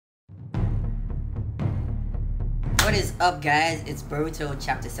What is up, guys? It's Boruto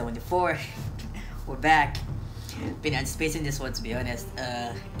chapter 74. We're back. Been anticipating this one, to be honest.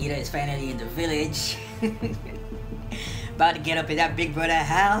 Ida is finally in the village. About to get up in that big brother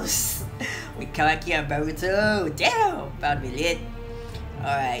house with Kawaki and Boruto. Damn! About to be lit.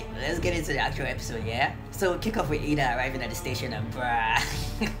 Alright, let's get into the actual episode, yeah? So, kick off with Ida arriving at the station and bruh.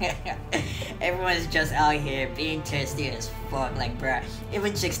 Everyone's just out here being thirsty as fuck, like bruh.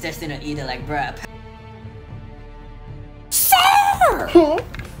 Even chicks testing on Ida, like bruh.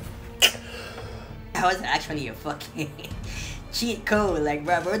 That was actually a fucking cheat code, like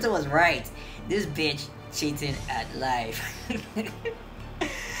bruh. Boruto was right. This bitch cheating at life.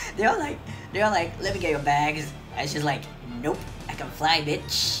 they're all like, let me get your bags. And she's like, nope, I can fly,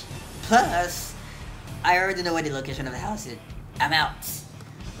 bitch. Plus, I already know where the location of the house is. I'm out.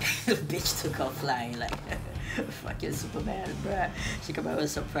 Bitch took off flying like fucking Superman, bruh. Shikamaru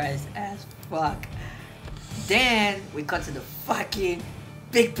was surprised as fuck. Then we cut to the fucking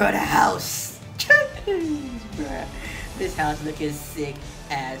big brother house. Bruh, this house looking sick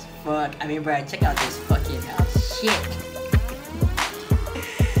as fuck. I mean, bruh, check out this fucking house. Shit.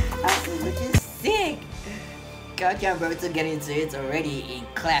 House is looking sick. Kawaki and Boruto get into it already in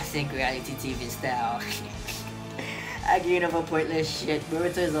classic reality TV style. Arguing over pointless shit.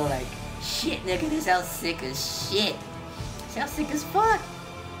 Boruto is all like, shit nigga, this house sick as shit. This house sick as fuck.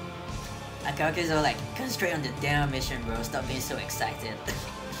 And Kawaki's all like, concentrate on the damn mission, bro. Stop being so excited.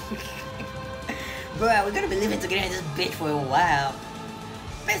 Bro, we're gonna be living together in this bitch for a while.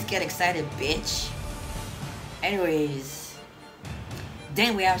 Let's get excited, bitch. Anyways,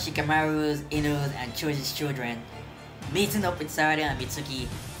 then we have Shikamaru's, Ino's, and Choji's children meeting up with Sarada and Mitsuki,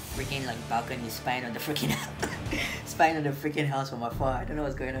 freaking like balcony spying on the freaking spying on the freaking house from afar. I don't know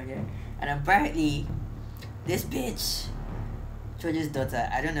what's going on here. And apparently, this bitch, Choji's daughter,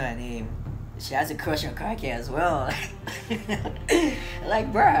 I don't know her name, she has a crush on Kawaki as well.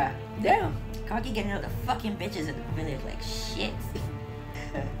 Like, bruh, damn, Kawaki getting out the fucking bitches in the village like shit.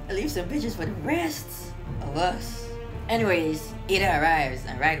 Leave some bitches for the rest of us. Anyways, Ida arrives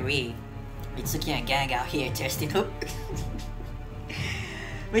and right away, Mitsuki and gang out here testing up.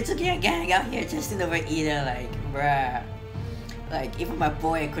 Mitsuki and gang out here testing over Ida like, bruh. Like, even my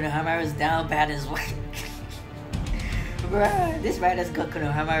boy Konohamaru's down bad as well. Bruh, this writer's got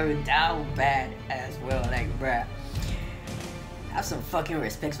Konohamaru down bad as well, like bruh. Have some fucking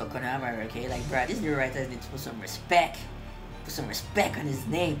respect for Konohamaru, okay? Like bruh, these new writers need to put some respect. Put some respect on his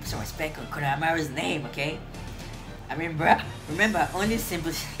name, put some respect on Konohamaru's name, okay? I mean bruh, remember only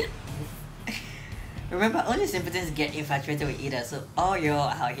simpletons get infatuated with Ida, so all y'all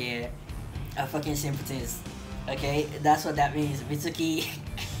out here are fucking simpletons. Okay? That's what that means. Mitsuki,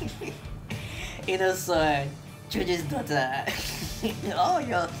 Ino's son, Choji's daughter. Oh,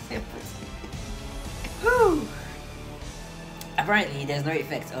 you're simpletons. Whew. Apparently, there's no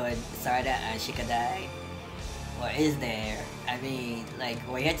effect on Sarada and Shikadai. Or is there? I mean, like,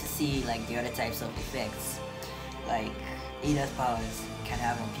 we're yet to see, like, the other types of effects. Like, Ida's powers can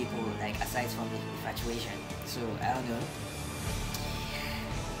have on people, like, aside from the infatuation. So, I don't know.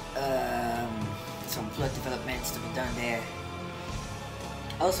 Some plot developments to be done there.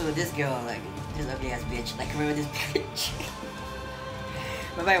 Also, this girl, like, this ugly ass bitch, like, remember this bitch?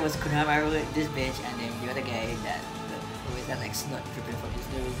 Remember it was Konohamaru, this bitch, and then the other guy that always had like snot dripping from his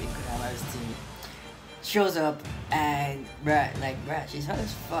nose in Konohamaru's team shows up and bruh, she's hot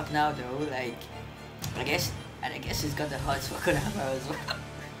as fuck now though, like, I guess she's got the hots for Konohamaru as well.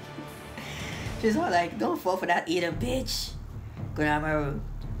 She's all like, don't fall for that Ida bitch. Konohamaru,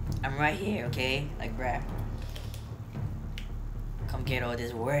 I'm right here, okay? Like bruh, come get all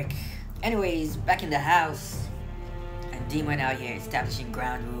this work. Anyways, back in the house, and Demon out here establishing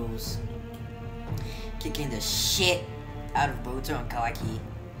ground rules, kicking the shit out of Boruto and Kawaki.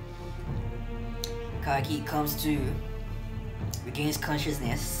 Kawaki comes to, regains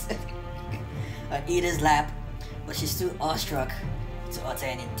consciousness on Ida's lap, but she's too awestruck to utter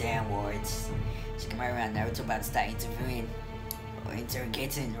any damn words. Shikamaru and Naruto about to start interviewing, or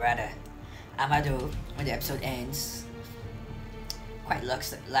interrogating rather, Amado when the episode ends. Quite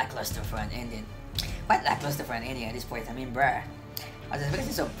lackluster for an ending. Quite lackluster for an ending at this point. I mean, bruh, I was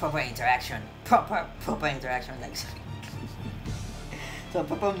expecting some proper interaction. Proper interaction, like some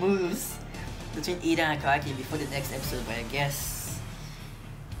proper moves between Ida and Kawaki before the next episode, but I guess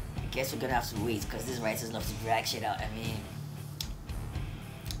we're gonna have to wait because these writers love to drag shit out. I mean,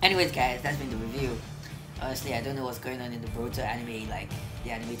 anyways guys, that's been the review. Honestly, I don't know what's going on in the Boruto anime, like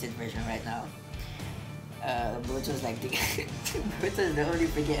the animated version right now. Boruto's like Boruto is the only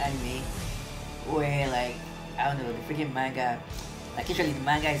freaking anime where, like, I don't know, the freaking manga Like usually the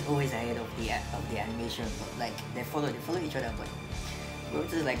manga is always ahead of the animation, but like they follow each other. But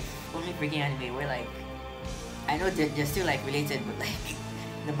Boruto is like only freaking anime where like I know they're still like related, but like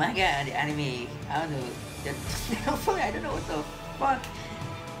the manga and the anime, I don't know, they don't follow. I don't know what the fuck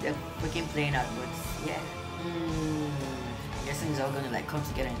they're freaking playing out, but yeah. I'm guessing it's all gonna like come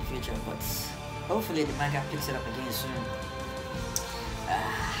together in the future, but hopefully the manga picks it up again soon.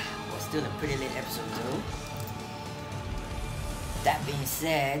 Was still a pretty late episode though. That being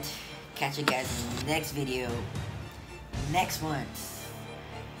said, catch you guys in the next video next month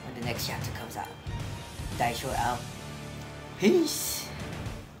when the next chapter comes out. Daisho out. Peace.